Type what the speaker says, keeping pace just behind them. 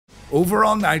Over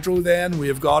on Nitro then, we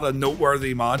have got a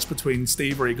noteworthy match between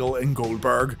Steve Regal and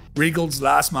Goldberg. Regal's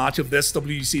last match of this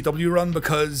WCW run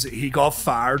because he got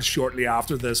fired shortly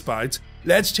after this bout.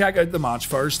 Let's check out the match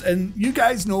first, and you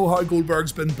guys know how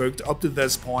Goldberg's been booked up to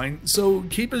this point, so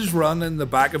keep his run in the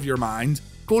back of your mind.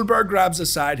 Goldberg grabs a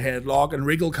side headlock and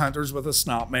Regal counters with a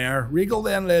snapmare. Regal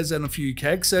then lays in a few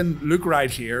kicks, and look right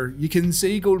here, you can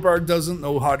see Goldberg doesn't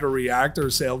know how to react or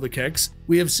sell the kicks.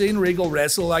 We have seen Regal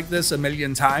wrestle like this a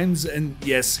million times, and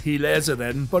yes, he lays it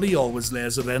in, but he always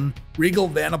lays it in. Regal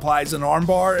then applies an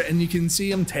armbar, and you can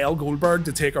see him tell Goldberg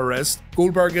to take a rest.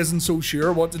 Goldberg isn't so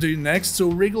sure what to do next, so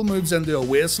Regal moves into a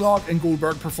waistlock and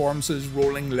Goldberg performs his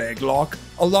rolling leg lock.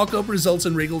 A lockup results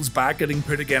in Regal's back getting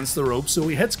put against the rope, so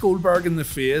he hits Goldberg in the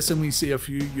face and we see a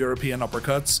few European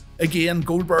uppercuts. Again,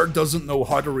 Goldberg doesn't know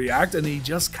how to react and he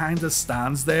just kinda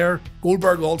stands there.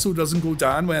 Goldberg also doesn't go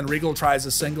down when Regal tries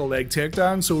a single leg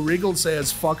takedown, so Regal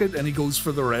says fuck it and he goes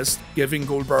for the wrist, giving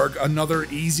Goldberg another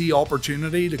easy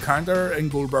opportunity to counter,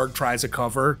 and Goldberg tries a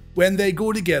cover. When they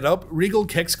go to get up, Regal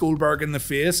kicks Goldberg in the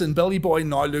face and Billy Boy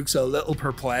now looks a little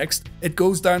perplexed. It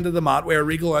goes down to the mat where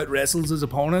Regal out wrestles his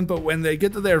opponent, but when they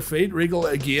get to their feet, Regal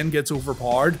again gets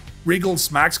overpowered. Regal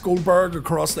smacks Goldberg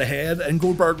across the head and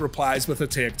Goldberg replies with a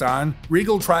takedown.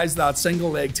 Regal tries that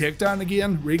single leg takedown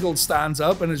again. Regal stands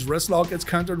up and his wrist lock gets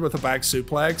countered with a back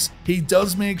suplex. He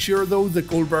does make sure though that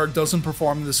Goldberg doesn't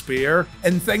perform the spear,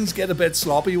 and things get a bit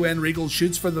sloppy when Regal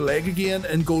shoots for the leg again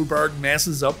and Goldberg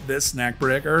messes up this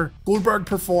neckbreaker. Goldberg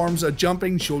performs a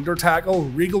jumping shoulder tackle.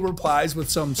 Regal replies with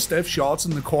some stiff shots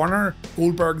in the corner.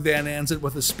 Goldberg then ends it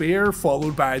with a spear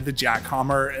followed by the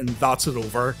jackhammer, and that's it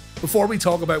over. Before we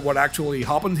talk about what actually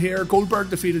happened here, Goldberg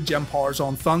defeated Jim Powers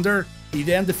on Thunder. He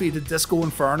then defeated Disco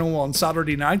Inferno on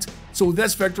Saturday night, so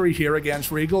this victory here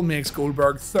against Regal makes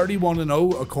Goldberg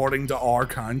 31-0 according to our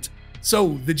count.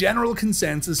 So, the general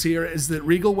consensus here is that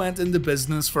Regal went into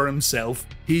business for himself.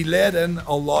 He let in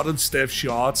a lot of stiff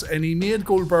shots and he made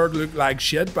Goldberg look like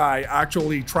shit by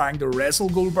actually trying to wrestle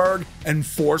Goldberg and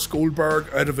force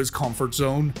Goldberg out of his comfort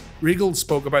zone. Regal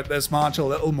spoke about this match a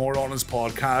little more on his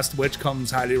podcast, which comes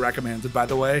highly recommended by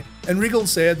the way, and Regal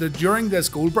said that during this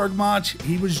Goldberg match,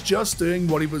 he was just doing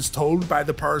what he was told by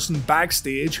the person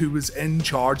backstage who was in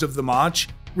charge of the match.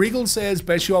 Regal says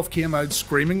Bischoff came out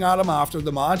screaming at him after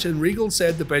the match, and Regal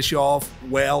said to Bischoff,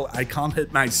 well, I can't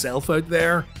hit myself out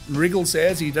there. And Regal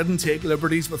says he didn't take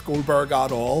liberties with Goldberg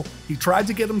at all. He tried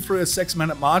to get him through a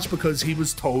 6-minute match because he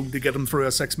was told to get him through a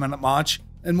 6-minute match.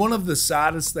 And one of the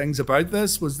saddest things about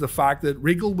this was the fact that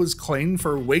Regal was clean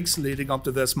for weeks leading up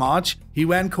to this match. He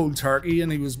went cold turkey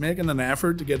and he was making an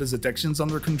effort to get his addictions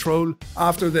under control.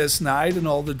 After this night and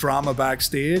all the drama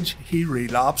backstage, he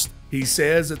relapsed. He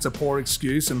says it's a poor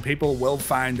excuse and people will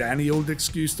find any old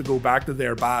excuse to go back to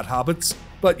their bad habits.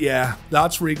 But yeah,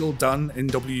 that's Regal done in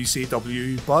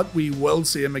WCW, but we will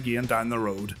see him again down the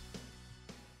road.